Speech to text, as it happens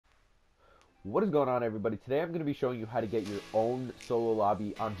What is going on, everybody? Today I'm going to be showing you how to get your own solo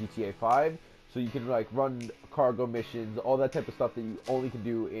lobby on GTA 5 so you can like run cargo missions, all that type of stuff that you only can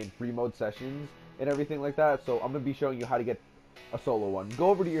do in free mode sessions and everything like that. So I'm going to be showing you how to get a solo one. Go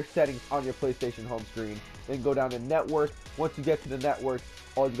over to your settings on your PlayStation home screen, then go down to network. Once you get to the network,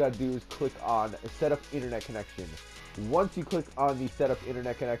 all you got to do is click on set up internet connection. Once you click on the setup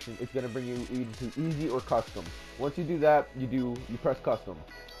internet connection, it's going to bring you either to easy or custom. Once you do that, you press custom.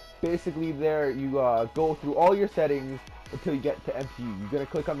 Basically there you go through all your settings until you get to MPU. You're going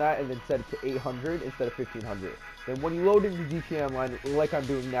to click on that and then set it to 800 instead of 1500. Then when you load into GTA Online, like I'm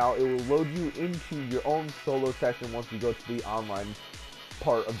doing now, it will load you into your own solo session once you go to the online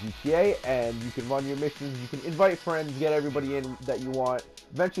part of GTA, and you can run your missions, you can invite friends, get everybody in that you want.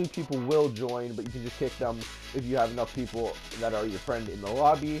 Eventually people will join, but you can just kick them if you have enough people that are your friend in the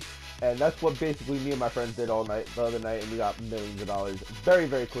lobby. And that's what basically me and my friends did all night, the other night, and we got millions of dollars very,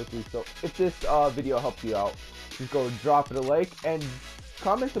 very quickly. So if this video helped you out, just go drop it a like and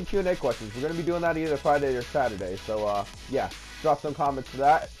comment some Q&A questions. We're going to be doing that either Friday or Saturday. So yeah, drop some comments for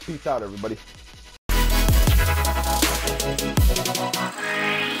that. Peace out, everybody.